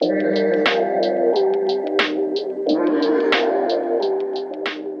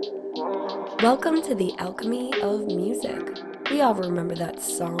Welcome to the Alchemy of Music. We all remember that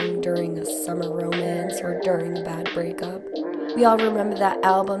song during a summer romance or during a bad breakup. We all remember that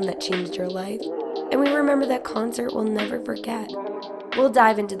album that changed your life. And we remember that concert we'll never forget. We'll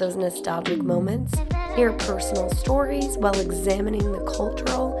dive into those nostalgic moments, hear personal stories while examining the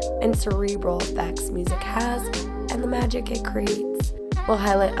cultural and cerebral effects music has and the magic it creates. We'll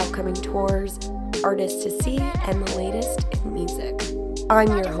highlight upcoming tours, artists to see, and the latest in music. I'm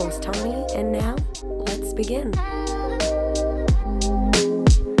your host, Tawny, and now, let's begin.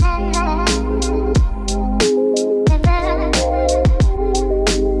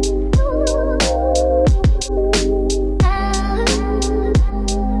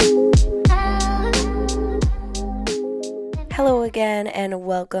 Hello again, and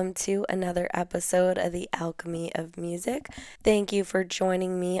welcome to another episode of the Alchemy of Music. Thank you for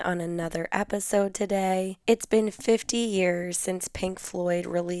joining me on another episode today. It's been 50 years since Pink Floyd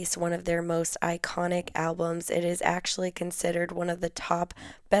released one of their most iconic albums. It is actually considered one of the top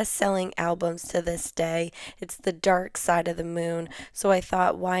best-selling albums to this day. It's The Dark Side of the Moon, so I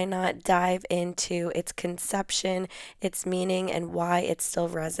thought, why not dive into its conception, its meaning, and why it still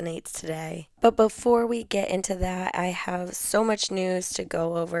resonates today. But before we get into that, I have so much news to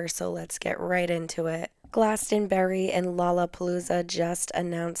go over, so let's get right into it. Glastonbury and Lollapalooza just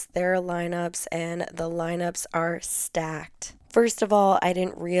announced their lineups, and the lineups are stacked. First of all, I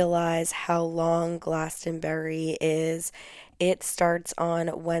didn't realize how long Glastonbury is. It starts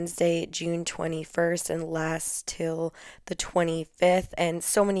on Wednesday, June 21st and lasts till the 25th. And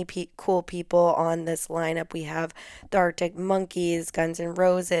so many cool people on this lineup. We have the Arctic Monkeys, Guns N'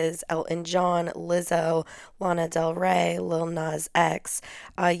 Roses, Elton John, Lizzo, Lana Del Rey, Lil Nas X,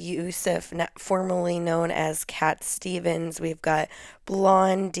 Yusuf, formerly known as Cat Stevens. We've got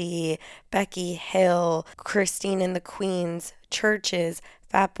Blondie, Becky Hill, Christine and the Queens, Churches,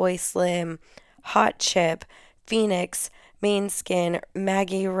 Fatboy Slim, Hot Chip, Phoenix, Maneskin,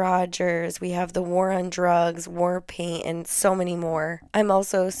 Maggie Rogers, we have the War on Drugs, Warpaint, and so many more. I'm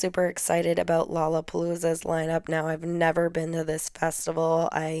also super excited about Lollapalooza's lineup now. I've never been to this festival.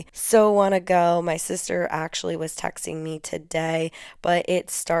 I so want to go. My sister actually was texting me today, but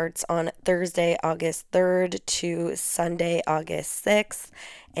it starts on Thursday, August 3rd to Sunday, August 6th.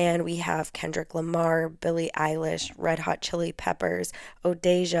 And we have Kendrick Lamar, Billie Eilish, Red Hot Chili Peppers,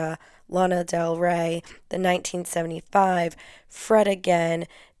 Odeja, Lana Del Rey, The 1975, Fred Again,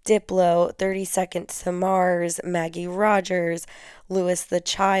 Diplo, 30 Seconds to Mars, Maggie Rogers, Louis the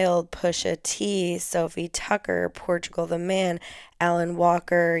Child, Pusha T, Sophie Tucker, Portugal the Man, Alan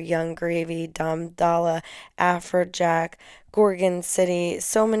Walker, Young Gravy, Dom Dalla, Afrojack, Gorgon City,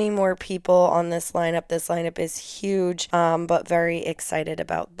 so many more people on this lineup. This lineup is huge, but very excited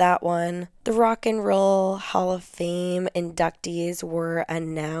about that one. The Rock and Roll Hall of Fame inductees were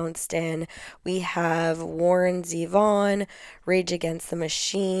announced, and we have Warren Zevon, Rage Against the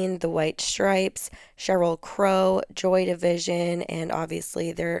Machine, The White Stripes, Sheryl Crow, Joy Division, and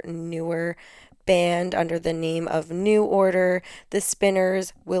obviously their newer band under the name of New Order, The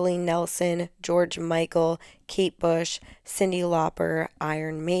Spinners, Willie Nelson, George Michael, Kate Bush, Cyndi Lauper,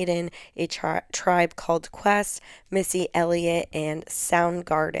 Iron Maiden, A Tribe Called Quest, Missy Elliott, and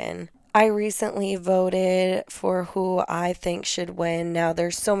Soundgarden. I recently voted for who I think should win. Now,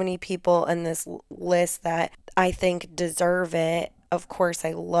 there's so many people in this list that I think deserve it. Of course,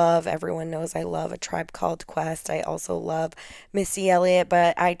 everyone knows I love A Tribe Called Quest. I also love Missy Elliott,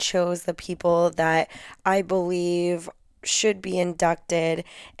 but I chose the people that I believe should be inducted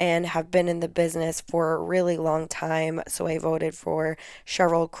and have been in the business for a really long time. So I voted for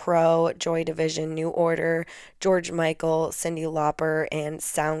Sheryl Crow, Joy Division, New Order, George Michael, Cyndi Lauper, and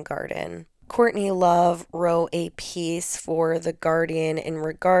Soundgarden. Courtney Love wrote a piece for The Guardian in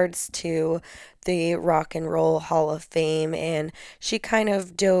regards to the Rock and Roll Hall of Fame, and she kind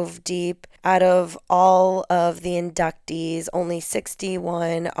of dove deep. Out of all of the inductees, only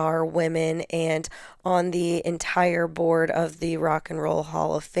 61 are women, and on the entire board of the Rock and Roll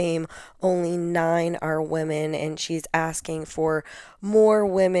Hall of Fame, only 9 are women, and she's asking for more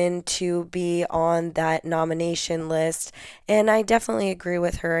women to be on that nomination list. And I definitely agree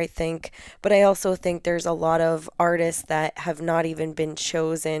with her, I think, but I also think there's a lot of artists that have not even been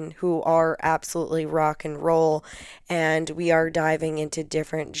chosen who are absolutely rock and roll, and we are diving into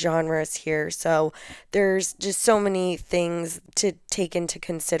different genres here. So there's just so many things to take into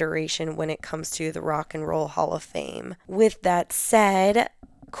consideration when it comes to the Rock and Roll Hall of Fame. With that said,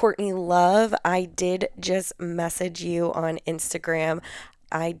 Courtney Love, I did just message you on Instagram.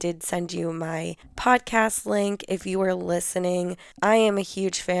 I did send you my podcast link if you are listening. I am a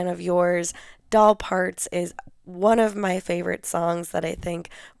huge fan of yours. Doll Parts is one of my favorite songs that I think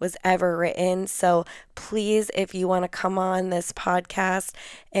was ever written. So please, if you want to come on this podcast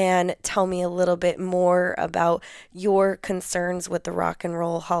and tell me a little bit more about your concerns with the Rock and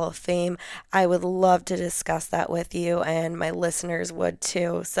Roll Hall of Fame, I would love to discuss that with you, and my listeners would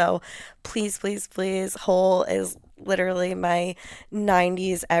too. So please, please, please, Hole is literally my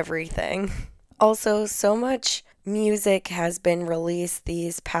 90s everything. Also, so much music has been released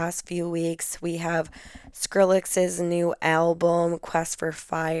these past few weeks. We have Skrillex's new album, Quest for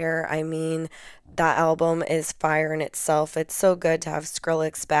Fire. I mean, that album is fire in itself. It's so good to have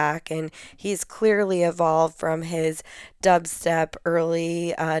Skrillex back, and he's clearly evolved from his dubstep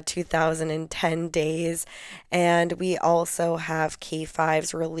early 2010 days. And we also have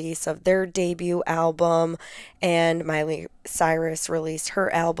K5's release of their debut album, and Miley Cyrus released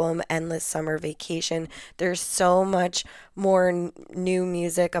her album, Endless Summer Vacation. There's so much more new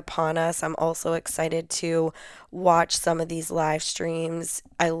music upon us. I'm also excited to watch some of these live streams.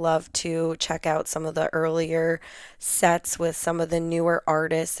 I love to check out some of the earlier sets with some of the newer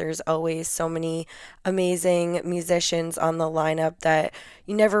artists. There's always so many amazing musicians on the lineup that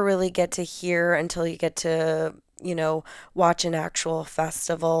you never really get to hear until you get to watch an actual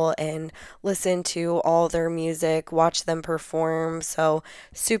festival and listen to all their music, watch them perform. So,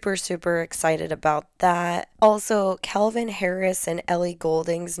 super, super excited about that. Also, Calvin Harris and Ellie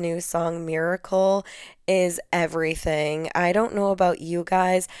Goulding's new song, Miracle, is everything. I don't know about you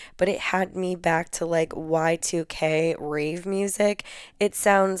guys, but it had me back to like Y2K rave music. It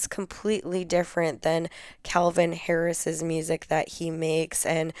sounds completely different than Calvin Harris's music that he makes,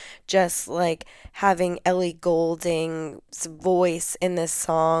 and just like having Ellie Goulding's voice in this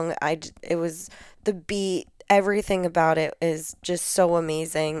song, it was the beat, everything about it is just so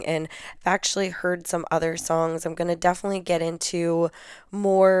amazing. And I've actually heard some other songs. I'm going to definitely get into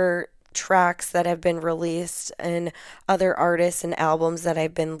more tracks that have been released and other artists and albums that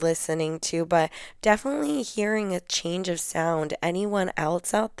I've been listening to, but definitely hearing a change of sound. Anyone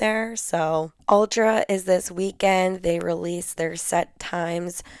else out there? So, Ultra is this weekend. They release their set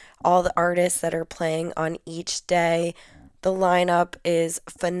times, all the artists that are playing on each day. The lineup is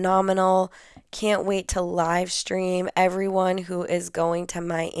phenomenal. Can't wait to live stream. Everyone who is going to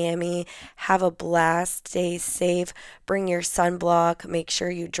Miami, have a blast. Stay safe. Bring your sunblock. Make sure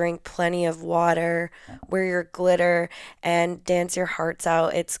you drink plenty of water. Wear your glitter and dance your hearts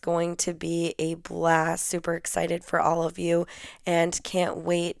out. It's going to be a blast. Super excited for all of you and can't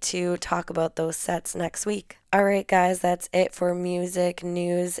wait to talk about those sets next week. All right, guys, that's it for music,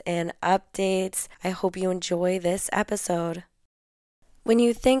 news, and updates. I hope you enjoy this episode. When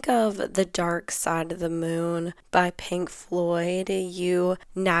you think of The Dark Side of the Moon by Pink Floyd, you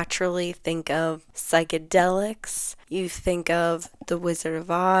naturally think of psychedelics, you think of The Wizard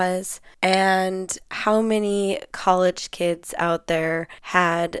of Oz, and how many college kids out there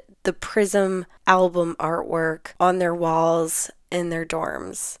had the Prism album artwork on their walls in their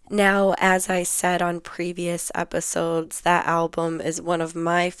dorms. Now, as I said on previous episodes, that album is one of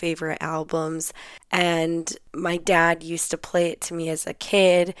my favorite albums, and my dad used to play it to me as a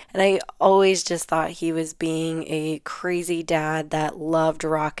kid, and I always just thought he was being a crazy dad that loved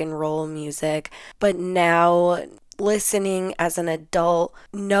rock and roll music. But now, listening as an adult,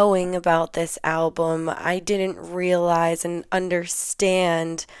 knowing about this album, I didn't realize and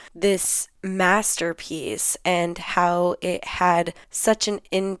understand this masterpiece and how it had such an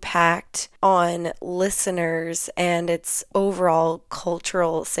impact on listeners and its overall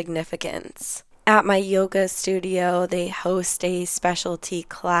cultural significance. At my yoga studio, they host a specialty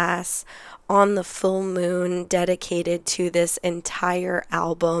class on the full moon dedicated to this entire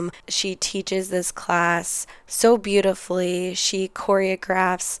album. She teaches this class so beautifully. She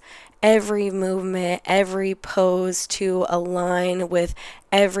choreographs every movement, every pose to align with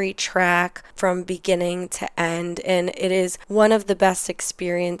every track from beginning to end, and it is one of the best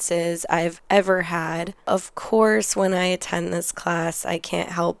experiences I've ever had. Of course, when I attend this class, I can't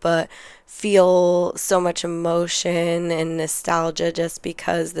help but feel so much emotion and nostalgia just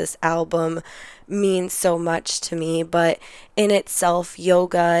because this album means so much to me. But in itself,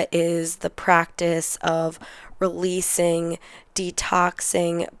 yoga is the practice of releasing,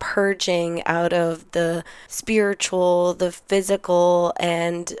 detoxing, purging out of the spiritual, the physical,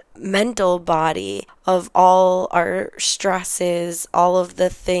 and mental body of all our stresses, all of the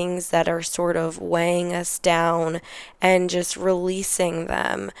things that are sort of weighing us down, and just releasing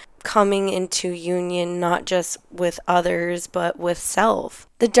them, coming into union not just with others but with self.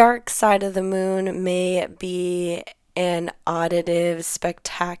 The Dark Side of the Moon may be an auditive,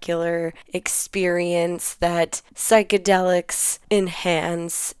 spectacular experience that psychedelics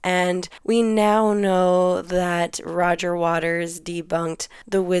enhance. And we now know that Roger Waters debunked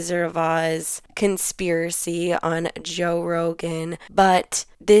the Wizard of Oz conspiracy on Joe Rogan, but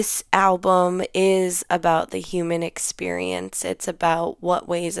this album is about the human experience. It's about what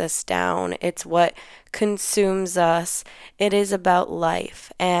weighs us down. It's what consumes us. It is about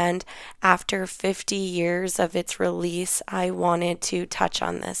life. And after 50 years of its release, I wanted to touch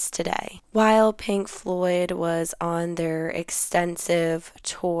on this today. While Pink Floyd was on their extensive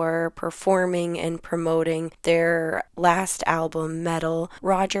tour performing and promoting their last album, Metal,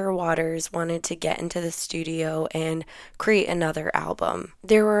 Roger Waters wanted to get into the studio and create another album.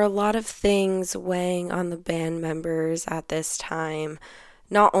 There were a lot of things weighing on the band members at this time.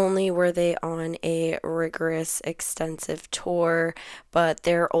 Not only were they on a rigorous, extensive tour, but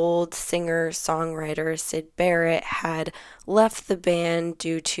their old singer-songwriter Syd Barrett had left the band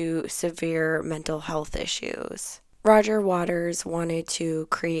due to severe mental health issues. Roger Waters wanted to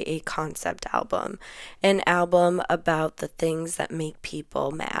create a concept album, an album about the things that make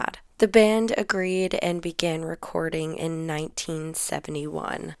people mad. The band agreed and began recording in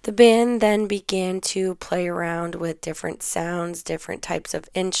 1971. The band then began to play around with different sounds, different types of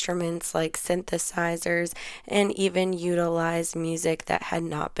instruments like synthesizers, and even utilized music that had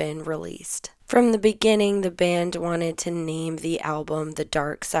not been released. From the beginning, the band wanted to name the album The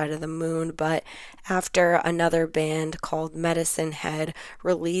Dark Side of the Moon, but after another band called Medicine Head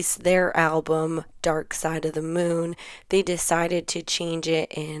released their album Dark Side of the Moon, they decided to change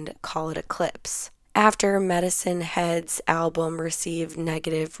it and call it Eclipse. After Medicine Head's album received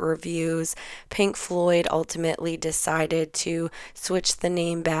negative reviews, Pink Floyd ultimately decided to switch the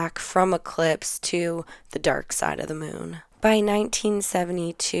name back from Eclipse to The Dark Side of the Moon. By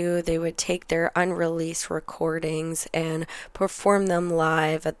 1972, they would take their unreleased recordings and perform them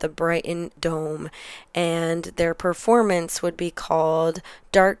live at the Brighton Dome, and their performance would be called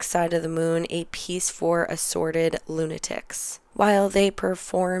Dark Side of the Moon, a piece for assorted lunatics. While they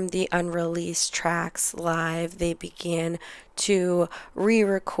performed the unreleased tracks live, they began to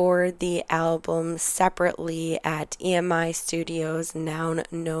re-record the album separately at EMI Studios, now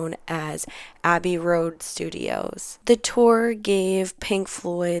known as Abbey Road Studios. The tour gave Pink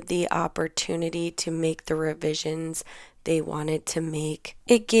Floyd the opportunity to make the revisions they wanted to make.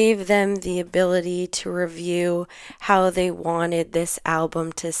 It gave them the ability to review how they wanted this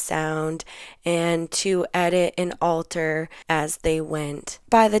album to sound and to edit and alter as they went.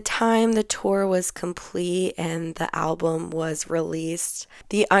 By the time the tour was complete and the album was released,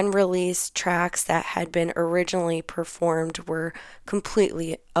 the unreleased tracks that had been originally performed were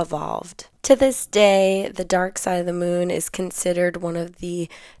completely evolved. To this day, The Dark Side of the Moon is considered one of the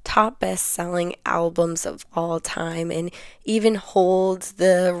top best-selling albums of all time and even holds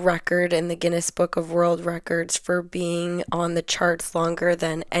the record in the Guinness Book of World Records for being on the charts longer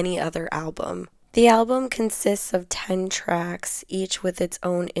than any other album. The album consists of 10 tracks, each with its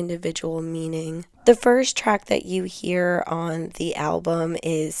own individual meaning. The first track that you hear on the album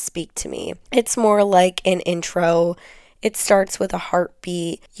is Speak to Me. It's more like an intro. It starts with a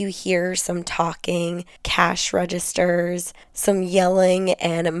heartbeat, you hear some talking, cash registers, some yelling,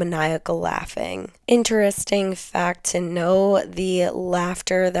 and maniacal laughing. Interesting fact to know, the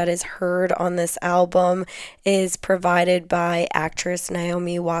laughter that is heard on this album is provided by actress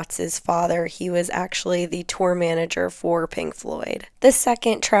Naomi Watts' father. He was actually the tour manager for Pink Floyd. The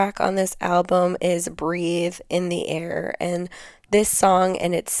second track on this album is Breathe in the Air, and this song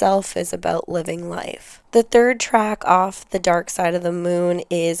in itself is about living life. The third track off The Dark Side of the Moon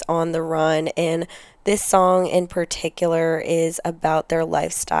is On the Run, and this song in particular is about their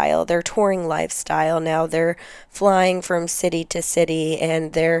lifestyle, their touring lifestyle. Now they're flying from city to city,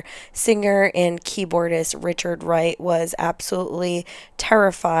 and their singer and keyboardist Richard Wright was absolutely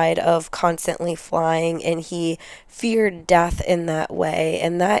terrified of constantly flying, and he feared death in that way.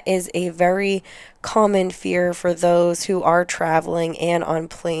 And that is a very common fear for those who are traveling and on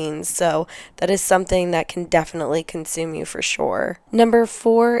planes, so that is something that can definitely consume you for sure. Number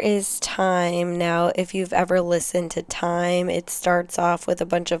 4 is Time. Now, if you've ever listened to Time, it starts off with a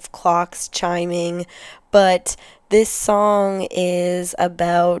bunch of clocks chiming, but this song is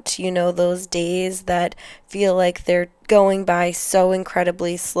about, those days that feel like they're going by so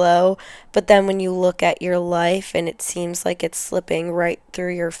incredibly slow, but then when you look at your life and it seems like it's slipping right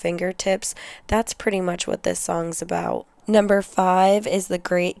through your fingertips, that's pretty much what this song's about. Number 5 is The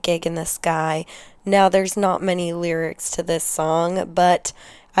Great Gig in the Sky. Now, there's not many lyrics to this song, but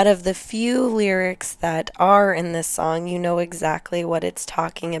Out of the few lyrics that are in this song, you know exactly what it's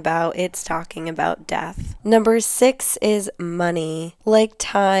talking about. It's talking about death. Number 6 is Money. Like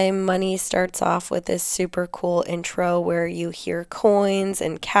Time, Money starts off with this super cool intro where you hear coins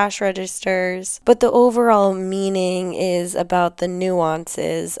and cash registers, but the overall meaning is about the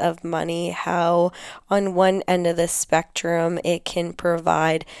nuances of money, how on one end of the spectrum it can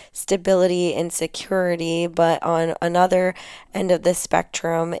provide stability and security, but on another end of the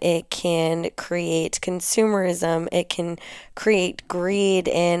spectrum it can create consumerism, it can create greed,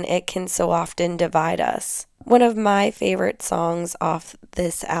 and it can so often divide us. One of my favorite songs off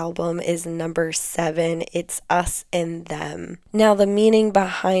this album is number 7. It's Us and Them. Now, the meaning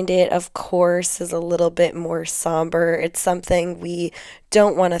behind it, of course, is a little bit more somber. It's something we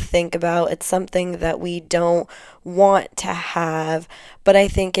don't want to think about. It's something that we don't want to have, but I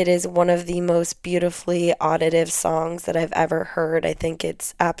think it is one of the most beautifully auditive songs that I've ever heard. I think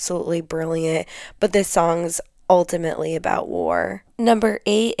it's absolutely brilliant, but this song's ultimately about war. Number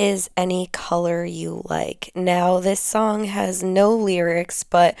 8 is Any Color You Like. Now, this song has no lyrics,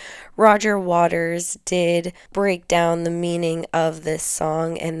 but Roger Waters did break down the meaning of this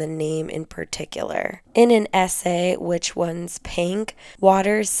song and the name in particular. In an essay, Which One's Pink?,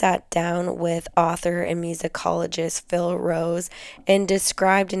 Waters sat down with author and musicologist Phil Rose and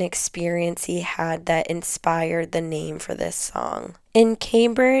described an experience he had that inspired the name for this song. In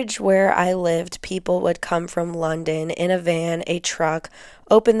Cambridge, where I lived, people would come from London in a van, a truck,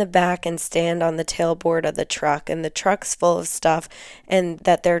 open the back and stand on the tailboard of the truck, and the truck's full of stuff and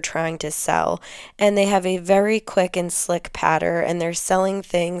that they're trying to sell. And they have a very quick and slick patter, and they're selling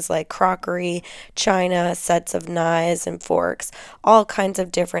things like crockery, china, sets of knives and forks, all kinds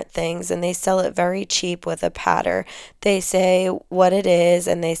of different things, and they sell it very cheap with a patter. They say what it is,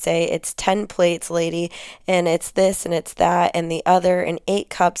 and they say it's 10 plates, lady, and it's this and it's that and the other, and 8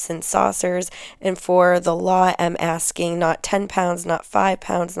 cups and saucers, and for the lot I'm asking not 10 pounds, not 5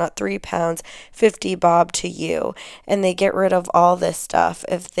 pounds, not 3 pounds, 50 bob to you. And they get rid of all this stuff.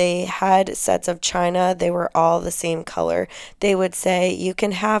 If they had sets of china, they were all the same color. They would say, you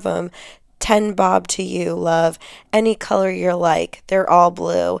can have them. 10 bob to you, love. Any color you're like. They're all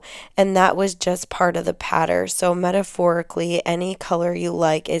blue. And that was just part of the patter. So metaphorically, any color you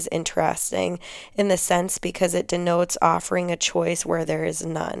like is interesting in the sense because it denotes offering a choice where there is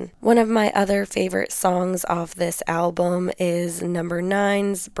none. One of my other favorite songs off this album is number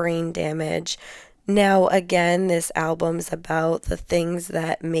 9's Brain Damage. Now, again, this album's about the things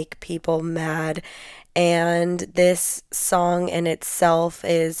that make people mad, and this song in itself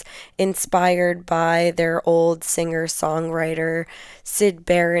is inspired by their old singer-songwriter Syd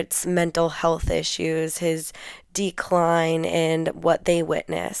Barrett's mental health issues, his decline, and what they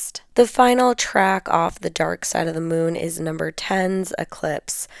witnessed. The final track off The Dark Side of the Moon is number 10's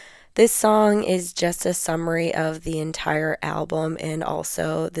Eclipse. This song is just a summary of the entire album and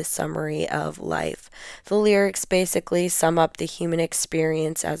also the summary of life. The lyrics basically sum up the human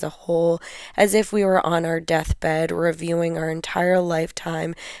experience as a whole, as if we were on our deathbed, reviewing our entire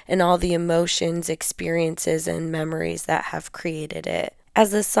lifetime and all the emotions, experiences, and memories that have created it.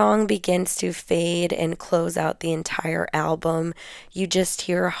 As the song begins to fade and close out the entire album, you just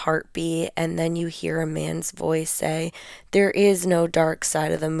hear a heartbeat, and then you hear a man's voice say, "There is no dark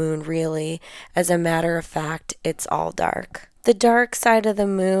side of the moon, really. As a matter of fact, it's all dark." The dark side of the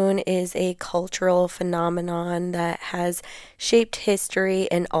moon is a cultural phenomenon that has shaped history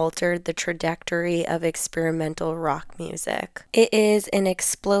and altered the trajectory of experimental rock music. It is an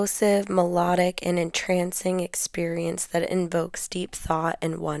explosive, melodic, and entrancing experience that invokes deep thought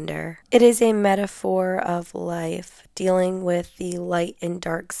and wonder. It is a metaphor of life, dealing with the light and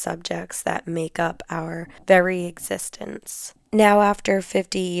dark subjects that make up our very existence. Now, after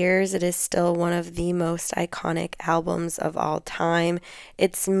 50 years, it is still one of the most iconic albums of all time.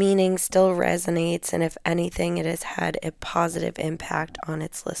 Its meaning still resonates, and if anything, it has had a positive impact on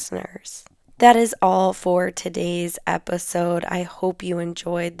its listeners. That is all for today's episode. I hope you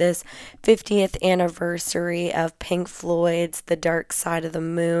enjoyed this 50th anniversary of Pink Floyd's The Dark Side of the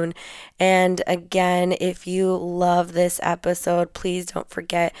Moon. And again, if you love this episode, please don't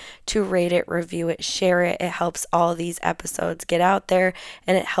forget to rate it, review it, share it. It helps all these episodes get out there,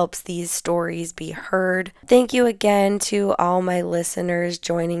 and it helps these stories be heard. Thank you again to all my listeners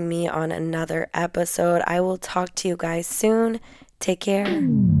joining me on another episode. I will talk to you guys soon. Take care.